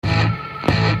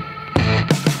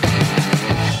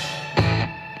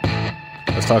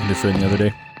talking to a friend the other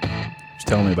day. He's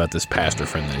telling me about this pastor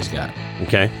friend that he's got.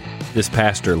 Okay. This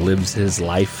pastor lives his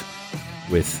life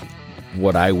with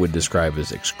what I would describe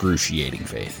as excruciating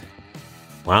faith.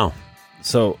 Wow.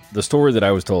 So the story that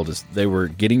I was told is they were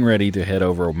getting ready to head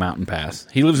over a mountain pass.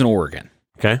 He lives in Oregon.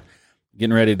 Okay.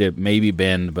 Getting ready to maybe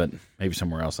Bend, but maybe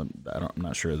somewhere else. I'm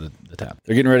not sure the town.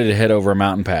 They're getting ready to head over a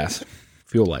mountain pass.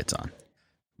 Fuel lights on.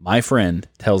 My friend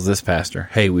tells this pastor,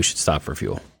 hey, we should stop for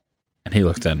fuel. And he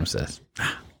looks at him and says,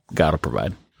 God will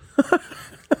provide.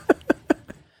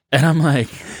 And I'm like,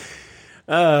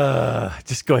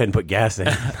 just go ahead and put gas in.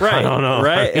 right. I don't know.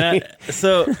 Right. And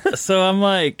so I'm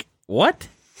like, what?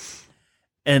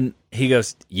 And he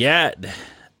goes, yeah.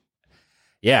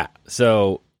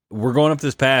 So we're going up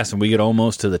this pass and we get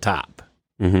almost to the top.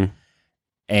 Mm-hmm.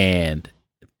 And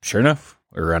sure enough,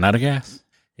 we run out of gas.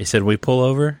 He said, we pull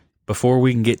over. Before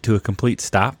we can get to a complete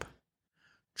stop,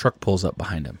 truck pulls up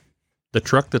behind him. The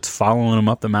truck that's following him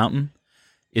up the mountain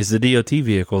is the DOT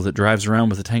vehicle that drives around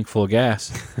with a tank full of gas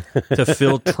to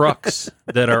fill trucks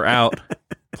that are out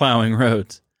plowing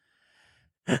roads.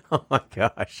 Oh my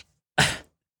gosh.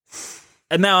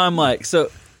 And now I'm like, so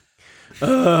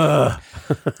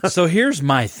here's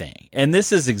my thing. And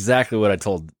this is exactly what I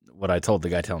told the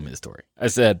guy telling me the story. I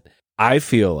said, I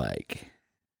feel like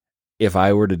if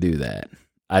I were to do that,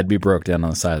 I'd be broke down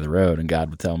on the side of the road and God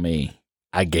would tell me,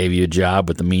 I gave you a job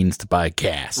with the means to buy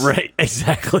gas. Right,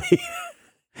 exactly.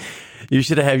 You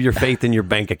should have your faith in your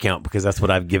bank account because that's what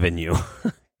I've given you.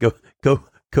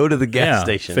 Go to the gas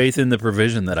station. Faith in the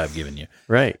provision that I've given you.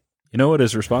 Right. You know what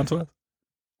his response was?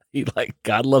 He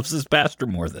God loves his pastor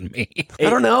more than me. I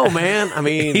don't know, man. I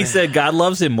mean, he said God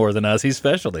loves him more than us. He's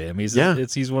special to him. He's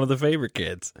one of the favorite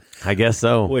kids. I guess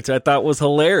so. Which I thought was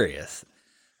hilarious.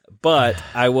 But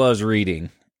I was reading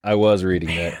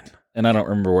that, and I don't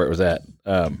remember where it was at.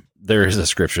 There is a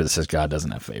scripture that says God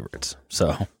doesn't have favorites,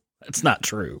 so it's not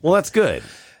true. Well, that's good.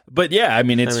 But yeah, I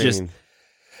mean,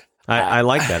 I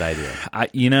like that idea.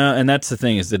 And that's the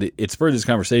thing is that it spurred this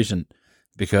conversation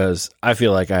because I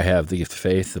feel like I have the gift of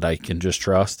faith that I can just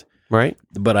trust, right?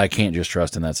 But I can't just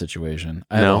trust in that situation.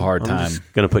 I have a hard time. I'm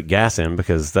just going to put gas in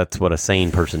because that's what a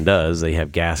sane person does. They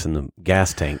have gas in the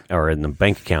gas tank or in the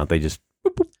bank account. They just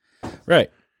boop, boop.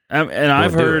 Right. And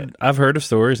I've heard of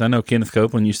stories. I know Kenneth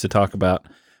Copeland used to talk about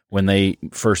when they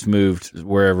first moved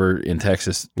wherever in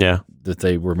Texas that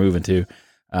they were moving to.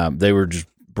 They were just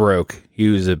broke. He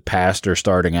was a pastor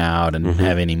starting out and didn't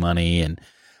have any money. And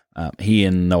he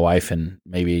and the wife and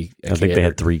maybe I think they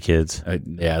had 3 kids.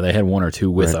 They had 1 or 2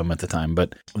 with them at the time.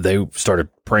 But they started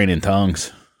praying in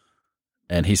tongues.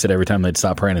 And he said every time they'd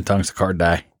stop praying in tongues, the car would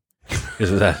die.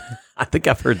 Because of that. I think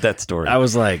I've heard that story. I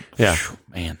was like,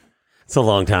 man. It's a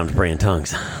long time to pray in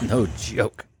tongues. No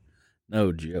joke.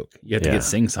 You have to get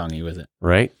sing-songy with it.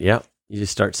 Right? Yep. You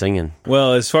just start singing.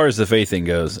 Well, as far as the faith thing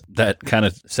goes, that kind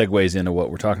of segues into what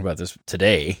we're talking about this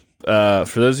today. For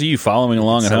those of you following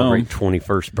along at home,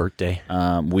 21st birthday.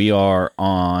 We are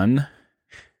on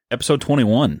episode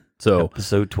 21. So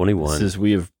episode 21. This is,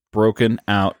 we have broken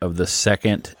out of the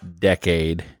second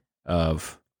decade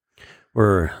of...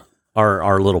 Our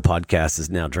little podcast is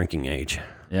now drinking age.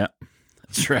 Yeah,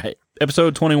 that's right.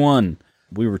 Episode 21.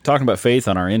 We were talking about faith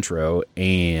on our intro,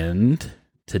 and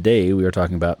today we are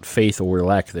talking about faith or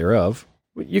lack thereof.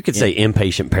 You could say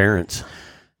impatient parents.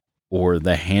 Or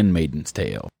the Handmaiden's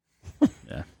Tale.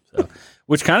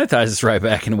 Which kind of ties us right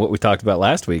back into what we talked about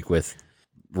last week with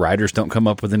writers don't come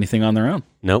up with anything on their own.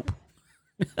 Nope.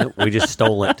 We just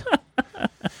stole it.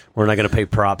 We're not going to pay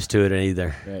props to it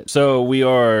either. Right. So we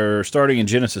are starting in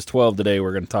Genesis 12 today.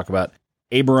 We're going to talk about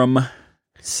Abram,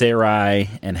 Sarai,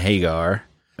 and Hagar.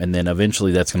 And then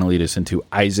eventually that's going to lead us into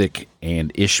Isaac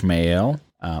and Ishmael.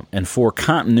 And for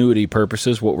continuity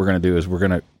purposes, what we're going to do is we're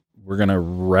going to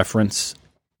reference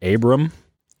Abram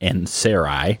and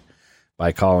Sarai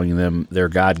by calling them their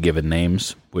God-given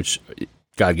names, which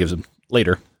God gives them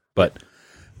later. But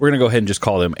we're going to go ahead and just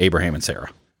call them Abraham and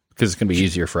Sarah because it's going to be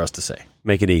easier for us to say.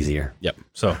 Make it easier. Yep.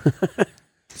 So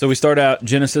we start out,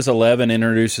 Genesis 11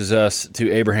 introduces us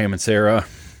to Abraham and Sarah.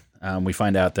 We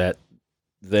find out that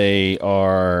they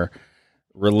are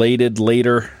related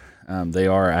later. They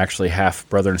are actually half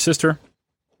brother and sister,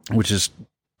 which is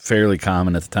fairly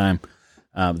common at the time.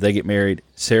 They get married.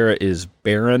 Sarah is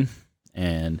barren,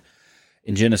 and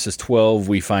in Genesis 12,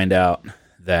 we find out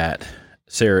that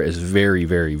Sarah is very,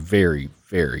 very, very,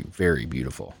 very, very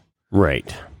beautiful.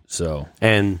 Right. So,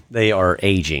 and they are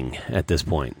aging at this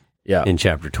point. Yeah. In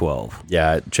chapter 12.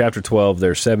 Yeah, chapter 12,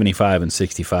 they're 75 and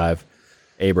 65.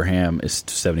 Abraham is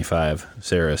 75.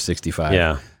 Sarah is 65.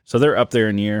 Yeah. So they're up there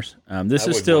in years. This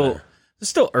is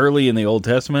still early in the Old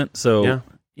Testament, so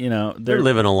they're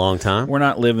living a long time. We're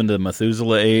not living to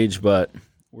Methuselah age, but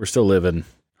we're still living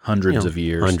hundreds of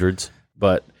years. Hundreds.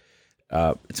 But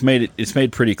it's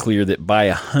made pretty clear that by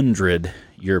 100,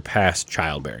 you're past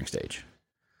childbearing stage.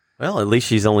 Well, at least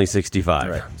she's only 65.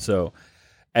 Right. So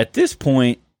at this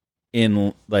point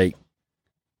we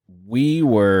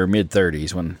were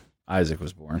mid-30s when Isaac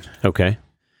was born. Okay.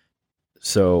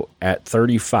 So at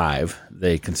 35,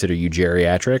 they consider you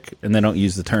geriatric, and they don't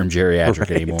use the term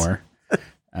geriatric anymore.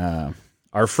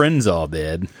 Our friends all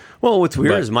did. Well, what's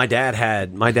weird is my dad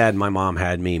and my mom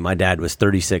had me. My dad was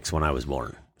 36 when I was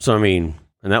born. So, I mean,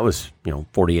 and that was,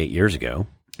 48 years ago.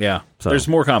 Yeah. So there's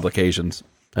more complications.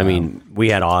 I mean, we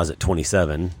had Oz at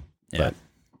 27. Yeah.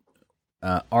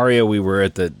 But Aria, we were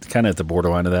at the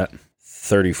borderline of that,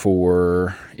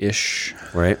 34-ish.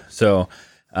 Right. So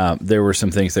there were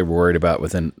some things they were worried about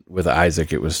with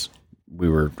Isaac. We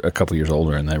were a couple years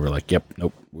older, and they were like, "Yep,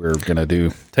 nope, we're gonna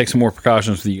take some more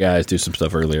precautions with you guys, do some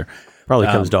stuff earlier." Probably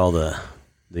comes to all the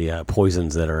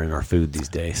poisons that are in our food these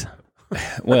days.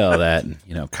 Well, that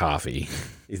coffee.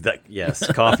 Yes,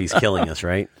 coffee's killing us,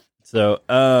 right? So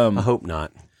I hope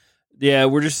not. Yeah,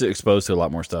 we're just exposed to a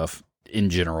lot more stuff in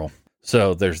general.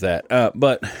 So there's that.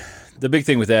 But the big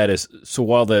thing with that is, so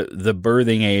while the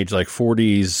birthing age, like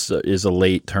 40s, is a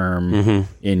late term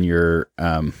in your,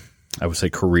 I would say,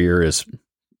 career as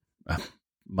a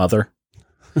mother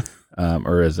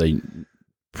or as a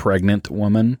pregnant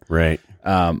woman. Right.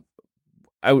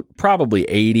 I would probably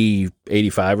 80,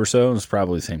 85 or so is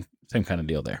probably the same kind of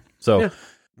deal there. So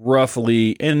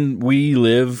roughly, and we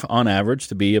live on average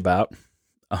to be about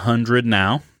 100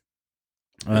 now.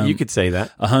 You could say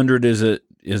that 100 is a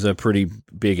pretty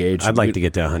big age. I'd like to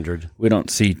get to 100. We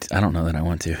don't see. I don't know that I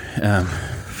want to.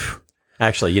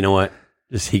 Actually, you know what?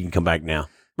 Just he can come back now.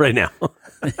 Right now.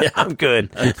 I'm good.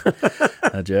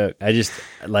 A joke.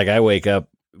 I wake up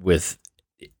with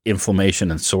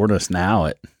inflammation and soreness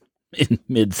now in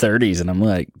mid 30s, and I'm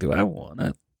like, do I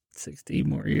want 60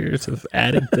 more years of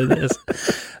adding to this?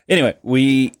 Anyway,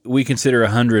 we consider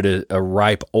 100 a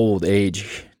ripe old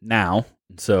age now.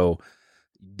 So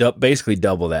basically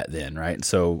double that then, right?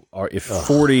 So if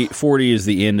 40 is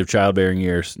the end of childbearing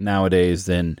years nowadays,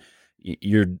 then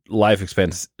your life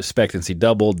expectancy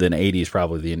doubled, then 80 is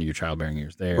probably the end of your childbearing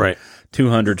years there. Right.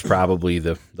 200 is probably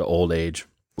the old age.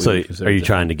 So are you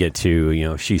trying to get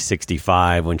to, she's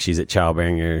 65 when she's at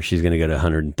childbearing years, she's going to go to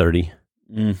 130?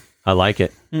 I like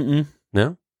it. Mm-mm.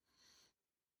 No?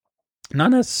 Not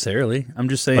necessarily. I'm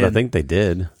just saying. But I think they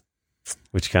did,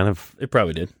 which kind of... It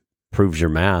probably did. Proves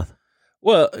your math.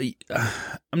 Well,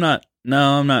 I'm not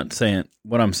saying...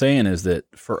 What I'm saying is that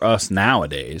for us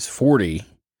nowadays, 40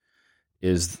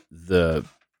 is the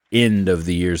end of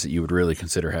the years that you would really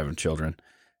consider having children.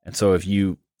 And so if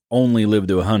you only live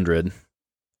to 100,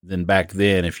 then back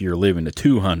then, if you're living to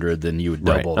 200, then you would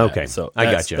double that. Okay. So I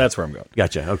got you. That's where I'm going.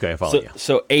 Gotcha. Okay, I follow you.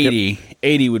 So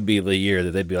 80 would be the year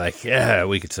that they'd be like, yeah,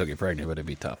 we could still get pregnant, but it'd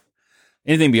be tough.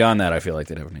 Anything beyond that, I feel like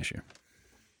they'd have an issue.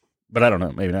 But I don't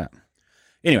know. Maybe not.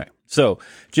 Anyway, so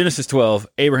Genesis 12,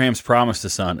 Abraham's promised a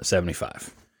son at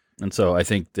 75. And so I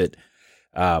think that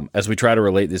as we try to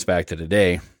relate this back to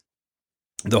today,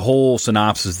 the whole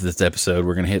synopsis of this episode,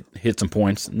 we're going to hit some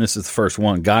points. And this is the first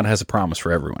one. God has a promise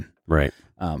for everyone. Right.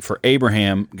 For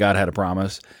Abraham, God had a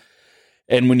promise.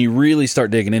 And when you really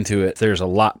start digging into it, there's a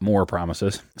lot more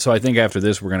promises. So I think after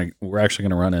this, we're actually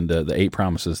going to run into the 8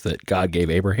 promises that God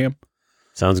gave Abraham.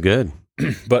 Sounds good.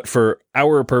 But for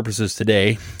our purposes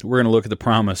today, we're going to look at the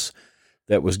promise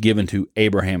that was given to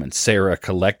Abraham and Sarah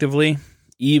collectively,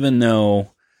 even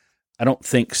though I don't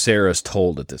think Sarah's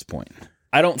told at this point.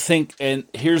 I don't think, and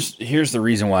here's the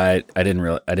reason why I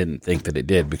didn't think that it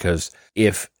did, because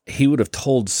if he would have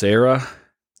told Sarah,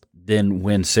 then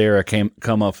when Sarah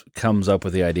comes up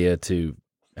with the idea to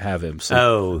have him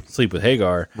sleep with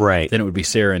Hagar, right, then it would be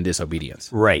Sarah in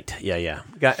disobedience. Right. Yeah.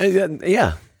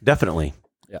 Yeah, definitely.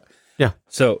 Yeah.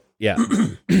 So, yeah,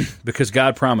 because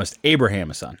God promised Abraham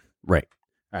a son. Right.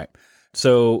 All right.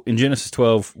 So in Genesis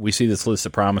 12, we see this list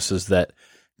of promises that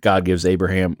God gives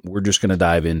Abraham. We're just going to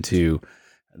dive into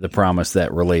the promise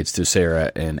that relates to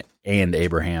Sarah and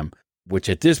Abraham, which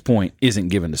at this point isn't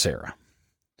given to Sarah.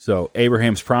 So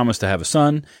Abraham's promise to have a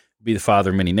son, be the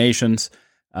father of many nations,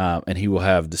 and he will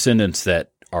have descendants that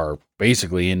are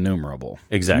basically innumerable.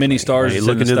 Exactly. Many stars. Right.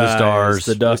 Look into the stars,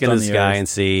 the dust look into on the sky, and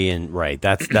see, and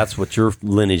that's what your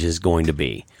lineage is going to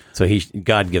be. So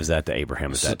God gives that to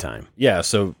Abraham at that time. Yeah.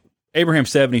 So Abraham's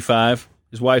 75,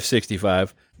 his wife's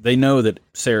 65. They know that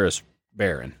Sarah's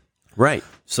barren. Right.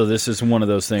 So this is one of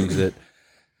those things that,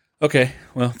 okay,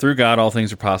 well, through God, all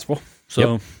things are possible.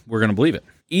 So we're going to believe it.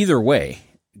 Either way,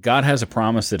 God has a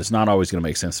promise that it's not always going to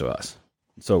make sense to us.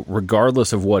 So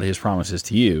regardless of what his promise is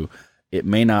to you, it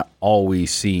may not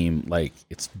always seem like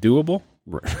it's doable.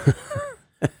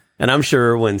 And I'm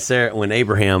sure when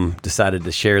Abraham decided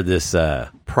to share this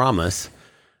promise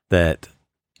that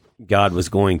God was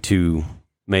going to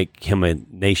make him a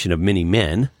nation of many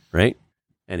men, right?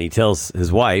 And he tells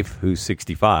his wife, who's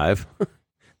 65,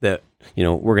 that,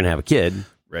 we're going to have a kid.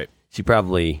 Right. She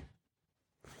probably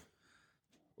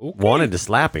wanted to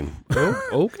slap him.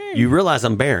 Okay. You realize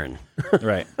I'm barren.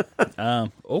 Right.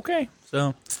 Okay.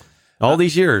 So all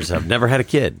these years, I've never had a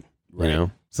kid,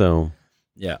 so...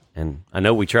 Yeah, and I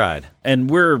know we tried, and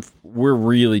we're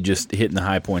really just hitting the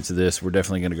high points of this. We're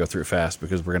definitely going to go through it fast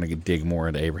because we're going to dig more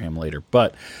into Abraham later.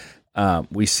 But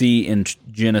we see in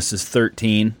Genesis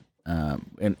 13,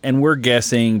 and we're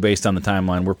guessing based on the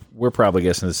timeline. We're probably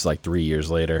guessing this is like 3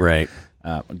 years later. Right.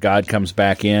 God comes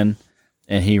back in,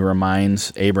 and he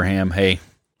reminds Abraham, "Hey,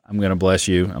 I'm going to bless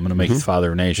you. I'm going to make you the father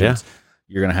of nations. Yeah.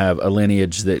 You're going to have a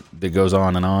lineage that goes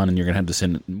on, and you're going to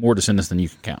have more descendants than you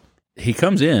can count." He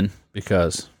comes in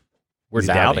because we're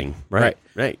doubting. Right.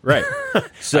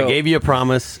 So I gave you a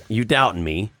promise. You doubting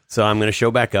me. So I'm going to show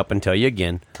back up and tell you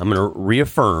again. I'm going to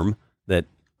reaffirm that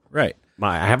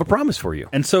I have a promise for you.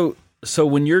 And so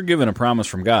when you're given a promise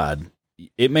from God,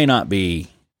 it may not be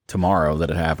tomorrow that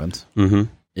it happens.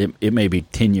 Mm-hmm. It may be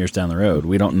 10 years down the road.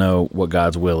 We don't know what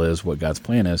God's will is, what God's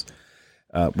plan is.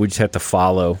 We just have to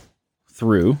follow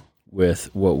through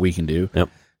with what we can do. Yep.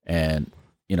 And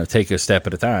take a step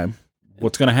at a time.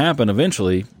 What's going to happen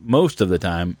eventually, most of the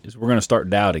time, is we're going to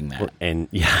start doubting that. And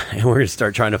we're going to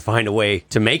start trying to find a way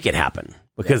to make it happen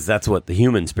because that's what the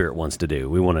human spirit wants to do.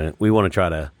 We want to try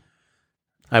to,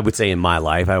 I would say in my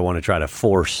life, I want to try to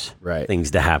force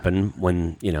things to happen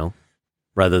when,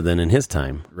 rather than in his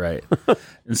time. Right.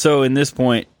 And so in this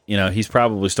point, he's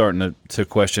probably starting to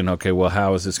question, okay, well,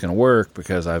 how is this going to work?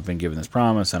 Because I've been given this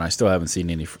promise and I still haven't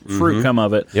seen any fruit come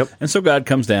of it. Yep. And so God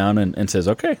comes down and says,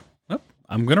 okay, well,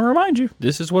 I'm going to remind you,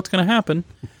 this is what's going to happen.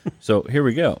 So here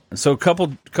we go. And so a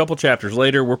couple chapters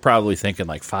later, we're probably thinking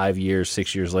like 5 years,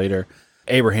 6 years later,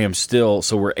 Abraham's still,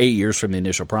 so we're 8 years from the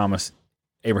initial promise.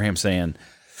 Abraham's saying,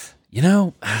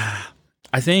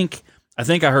 I think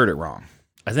I heard it wrong.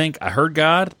 I think I heard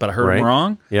God, but I heard him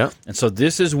wrong. Yeah. And so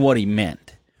this is what he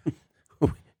meant.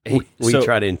 We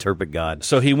try to interpret God.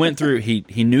 So he went through,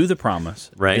 he knew the promise,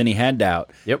 then he had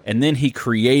doubt, and then he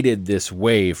created this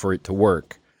way for it to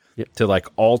work, to like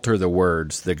alter the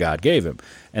words that God gave him.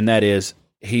 And that is,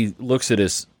 he looks at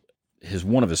his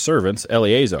one of his servants,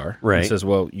 Eleazar, and says,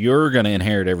 well, you're going to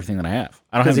inherit everything that I have.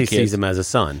 I don't have any kids. Because he sees him as a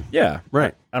son. Yeah.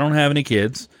 Right. I don't have any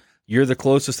kids. You're the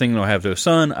closest thing that I'll have to a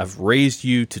son. I've raised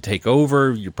you to take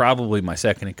over. You're probably my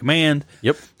second in command.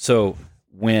 Yep. So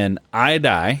when I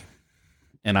die,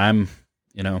 and I'm,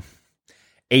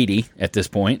 80 at this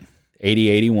point, 80,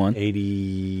 81. 80,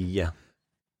 yeah.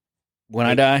 When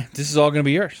I die, this is all going to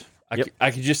be yours.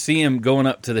 I could just see him going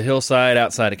up to the hillside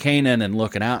outside of Canaan and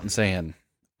looking out and saying,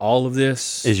 all of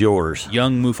this is yours.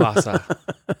 Young Mufasa,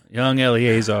 young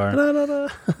Eleazar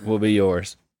will be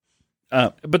yours.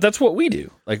 But that's what we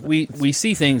do. Like we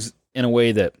see things in a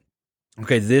way that,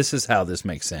 okay, this is how this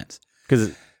makes sense.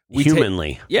 Because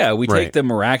humanly. We take the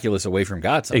miraculous away from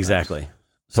God sometimes. Exactly.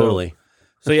 Totally.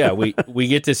 So yeah, we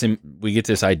get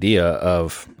this idea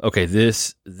of, okay,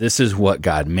 this is what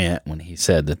God meant when he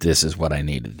said that this is what I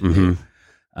needed to do,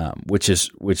 which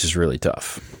is really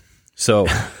tough. So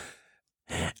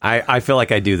I feel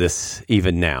like I do this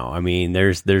even now. I mean,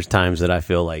 there's times that I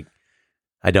feel like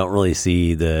I don't really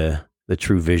see the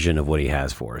true vision of what he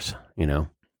has for us,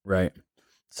 Right.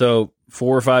 So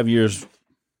 4 or 5 years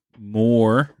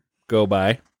more go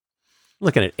by.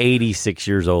 Looking at 86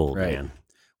 years old, man.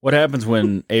 What happens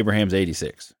when Abraham's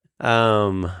 86?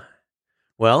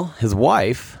 Well, his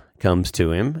wife comes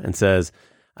to him and says,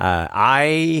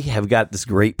 I have got this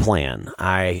great plan.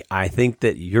 I think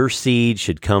that your seed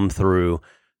should come through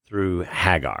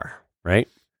Hagar, right?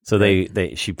 So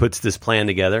she puts this plan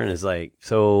together and is like,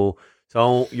 so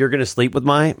you're going to sleep with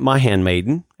my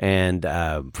handmaiden, and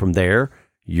from there,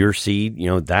 your seed,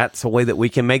 that's a way that we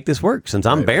can make this work. Since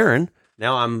I'm barren,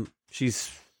 now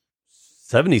she's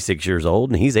 76 years old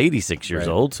and he's 86 years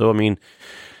old. So, I mean,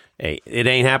 hey, it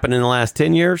ain't happened in the last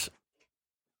 10 years.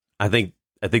 I think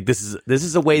this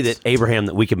is a way that Abraham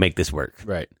that we can make this work.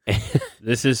 Right.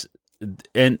 This is,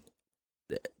 and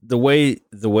the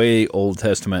way Old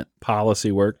Testament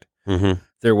policy worked,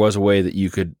 there was a way that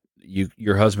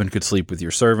your husband could sleep with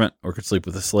your servant or could sleep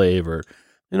with a slave, or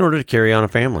in order to carry on a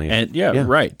family. And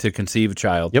to conceive a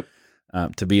child. Yep.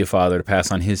 To be a father, to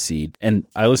pass on his seed. And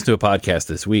I listened to a podcast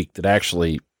this week that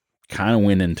actually kind of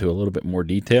went into a little bit more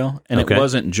detail. And it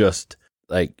wasn't just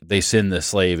like they send the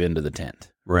slave into the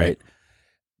tent. Right.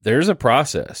 There's a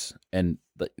process, and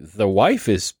the wife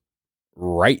is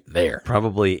right there.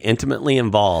 Probably intimately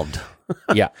involved.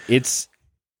 Yeah, it's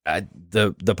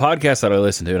the podcast that I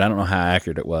listened to, and I don't know how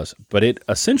accurate it was, but it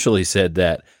essentially said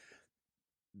that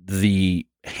the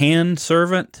hand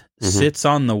servant sits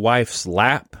on the wife's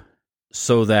lap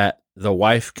so that the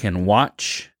wife can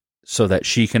watch, so that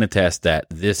she can attest that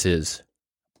this is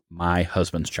my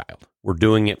husband's child. We're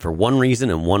doing it for one reason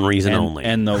and one reason only.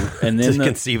 And then to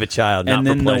conceive a child, not and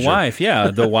then for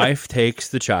pleasure. the wife takes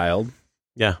the child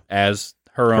as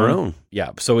her own.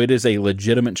 Yeah, so it is a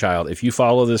legitimate child. If you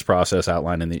follow this process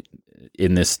outlined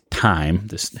in this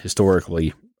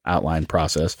historically outlined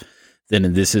process,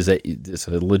 then this is a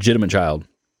legitimate child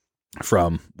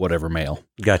from whatever male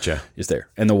Gotcha. is there.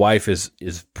 And the wife is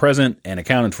present and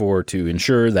accounted for to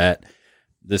ensure that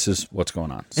this is what's going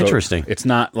on. So Interesting. It's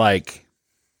not like...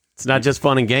 It's not just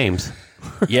fun and games.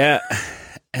 Yeah,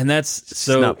 and It's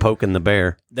not poking the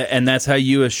bear. And that's how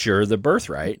you assure the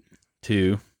birthright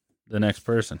to the next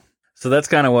person. So that's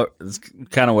kind of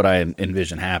what I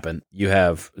envision happen. You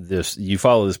have this, you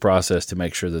follow this process to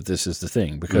make sure that this is the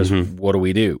thing, because what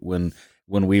do? When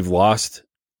we've lost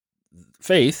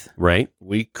faith, right?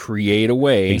 We create a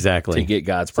way to get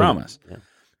God's promise. Yeah.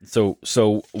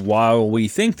 So while we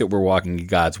think that we're walking in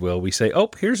God's will, we say, "Oh,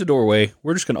 here's a doorway.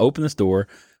 We're just going to open this door.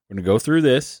 We're going to go through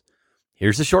this.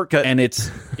 Here's a shortcut." And it's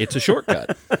a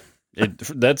shortcut.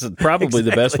 That's probably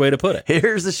the best way to put it.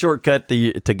 Here's the shortcut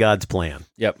to God's plan.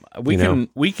 Yep.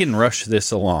 We can rush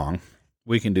this along.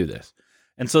 We can do this.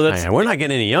 And so we're not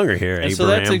getting any younger here, and Abraham. so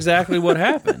that's exactly what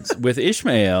happens. With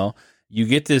Ishmael, you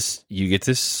get this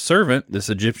servant, this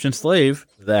Egyptian slave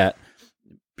that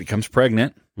becomes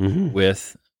pregnant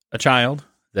with a child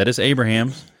that is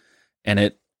Abraham's, and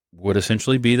it would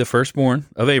essentially be the firstborn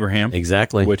of Abraham.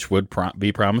 Exactly. Which would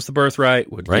be promised the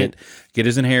birthright, would get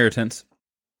his inheritance.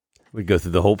 We'd go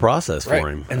through the whole process for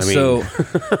him. And so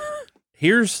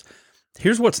here's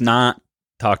what's not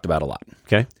talked about a lot.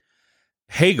 Okay.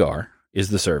 Hagar is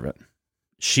the servant.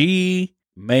 She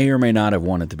may or may not have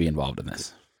wanted to be involved in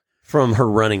this. From her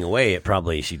running away,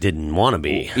 she didn't want to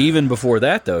be. Even before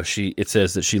that, though, it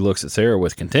says that she looks at Sarah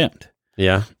with contempt.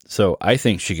 Yeah. So I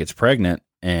think she gets pregnant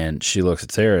and she looks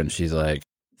at Sarah and she's like,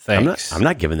 "Thanks. I'm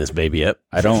not giving this baby up.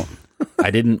 I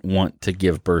didn't want to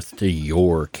give birth to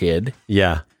your kid.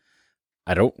 Yeah.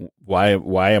 Why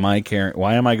am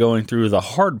I going through the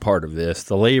hard part of this,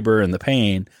 the labor and the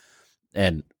pain,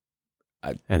 and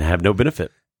have no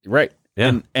benefit?" Right.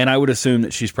 Yeah. And I would assume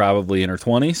that she's probably in her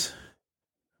 20s.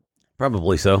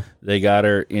 Probably so. They got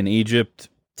her in Egypt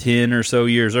 10 or so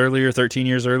years earlier, 13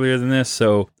 years earlier than this.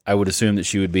 So I would assume that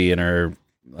she would be in her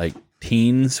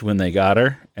teens when they got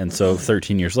her. And so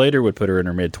 13 years later would put her in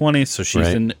her mid 20s. So she's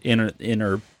in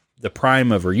her the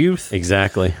prime of her youth.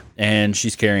 Exactly. And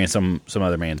she's carrying some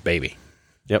other man's baby.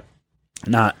 Yep.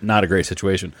 Not a great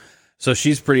situation. So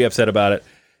she's pretty upset about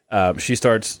it. She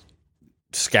starts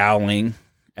scowling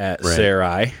at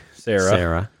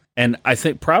Sarah. And I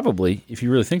think probably, if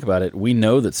you really think about it, we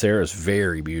know that Sarah's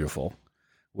very beautiful,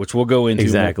 which we'll go into.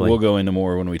 Exactly. We'll go into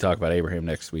more when we talk about Abraham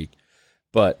next week.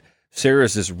 But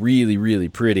Sarah's this really, really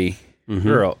pretty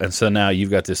girl. And so now you've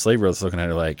got this slave girl that's looking at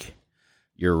her like,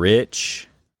 "You're rich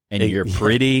and you're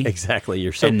pretty." Exactly.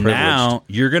 You're so and privileged. Now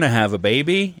you're going to have a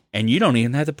baby and you don't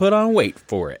even have to put on weight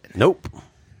for it. Nope.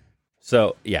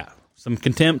 So, yeah, some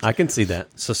contempt. I can see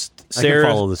that. So I can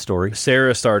follow the story.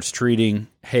 Sarah starts treating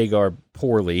Hagar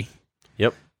poorly.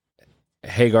 Yep.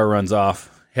 Hagar runs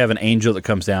off. Have an angel that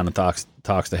comes down and talks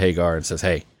to Hagar and says,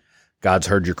 "Hey, God's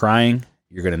heard your crying.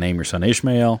 You're going to name your son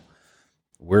Ishmael.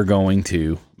 We're going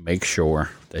to make sure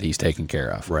that he's taken care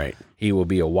of. Right. He will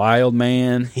be a wild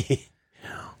man."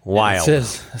 Wild. It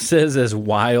says as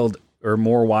wild or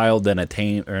more wild than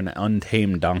an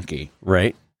untamed donkey.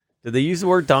 Right. Did they use the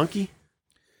word donkey?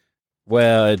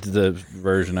 Well, it's the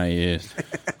version I used.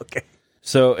 Okay.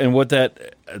 So, and what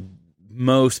that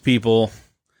most people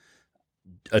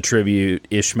attribute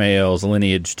Ishmael's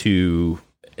lineage to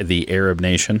the Arab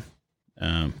nation,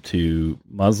 to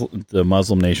the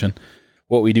Muslim nation.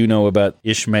 What we do know about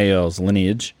Ishmael's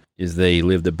lineage is they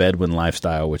lived a Bedouin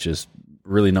lifestyle, which is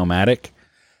really nomadic.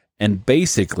 And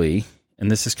basically,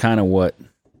 and this is kind of what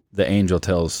the angel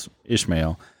tells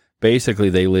Ishmael, basically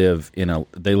they live a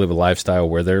lifestyle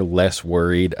where they're less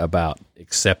worried about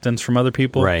acceptance from other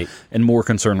people, right, and more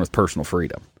concerned with personal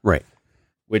freedom, right,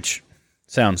 which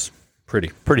sounds pretty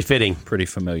fitting, pretty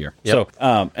familiar. Yep.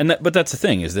 So, but that's the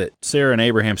thing, is that Sarah and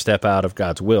Abraham step out of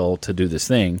God's will to do this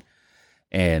thing,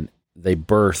 and they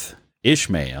birth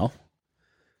Ishmael.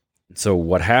 So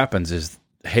what happens is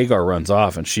Hagar runs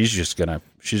off, and she's just gonna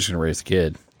she's just going to raise the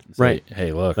kid. Say, Right.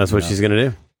 Hey, look. That's what she's going to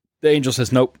do. The angel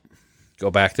says, nope.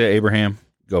 Go back to Abraham.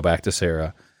 Go back to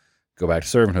Sarah. Go back to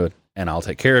servanthood, and I'll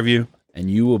take care of you, and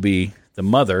you will be the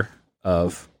mother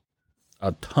of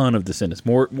a ton of descendants,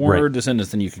 more Right.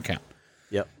 descendants than you can count.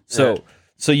 Yep.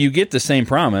 So you get the same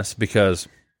promise because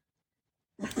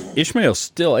Ishmael's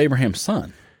still Abraham's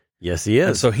son. Yes, he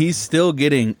And is. so he's still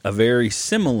getting a very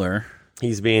similar.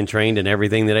 He's being trained in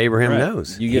everything that Abraham Right.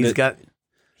 knows. You get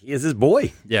He is his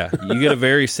boy. Yeah, you get a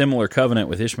very similar covenant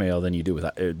with Ishmael than you do with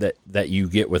that you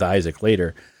get with Isaac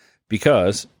later,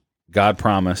 because God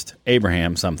promised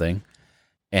Abraham something,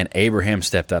 and Abraham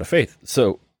stepped out of faith.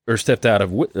 Or stepped out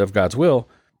of God's will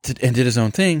and did his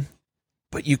own thing.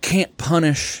 But you can't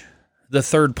punish the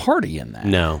third party in that.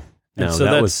 No, so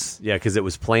that was because it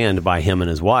was planned by him and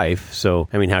his wife. So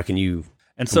I mean, how can you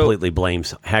completely blame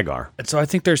Hagar? And so I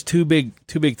think there's two big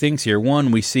things here.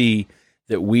 One, we see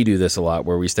that we do this a lot,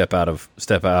 where we step out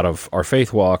of our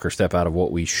faith walk or step out of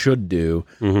what we should do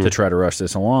to try to rush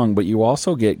this along. But you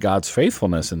also get God's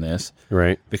faithfulness in this,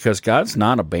 Right? because God's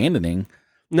not abandoning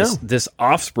this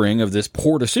offspring of this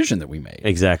poor decision that we made.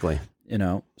 Exactly.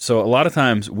 So a lot of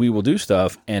times we will do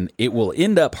stuff and it will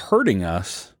end up hurting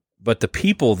us, but the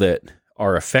people that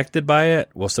are affected by it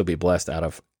will still be blessed out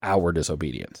of our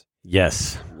disobedience.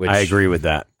 Yes, I agree with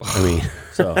that. I mean,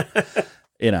 So,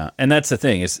 and that's the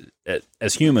thing is,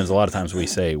 as humans, a lot of times we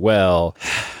say, well,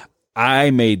 I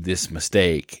made this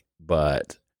mistake,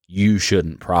 but you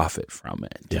shouldn't profit from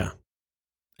it. yeah.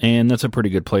 And that's a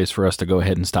pretty good place for us to go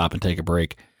ahead and stop and take a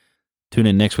break. Tune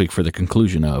in next week for the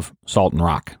conclusion of Salt and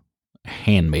Rock,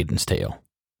 Handmaiden's Tale.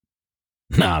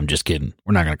 No, I'm just kidding.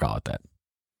 We're not going to call it that.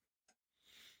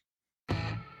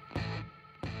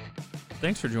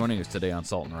 Thanks for joining us today on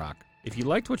Salt and Rock. If you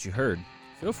liked what you heard,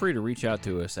 feel free to reach out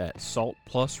to us at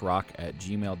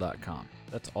saltplusrock@gmail.com.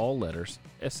 That's all letters,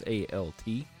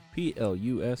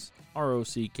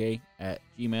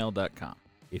 SALTPLUSROCK@gmail.com.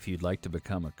 If you'd like to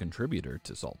become a contributor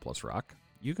to Salt Plus Rock,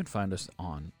 you can find us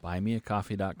on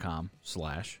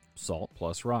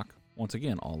buymeacoffee.com/saltplusrock. Once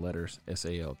again, all letters,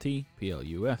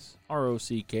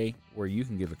 SALTPLUSROCK, where you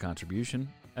can give a contribution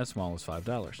as small as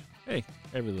 $5. Hey,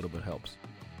 every little bit helps.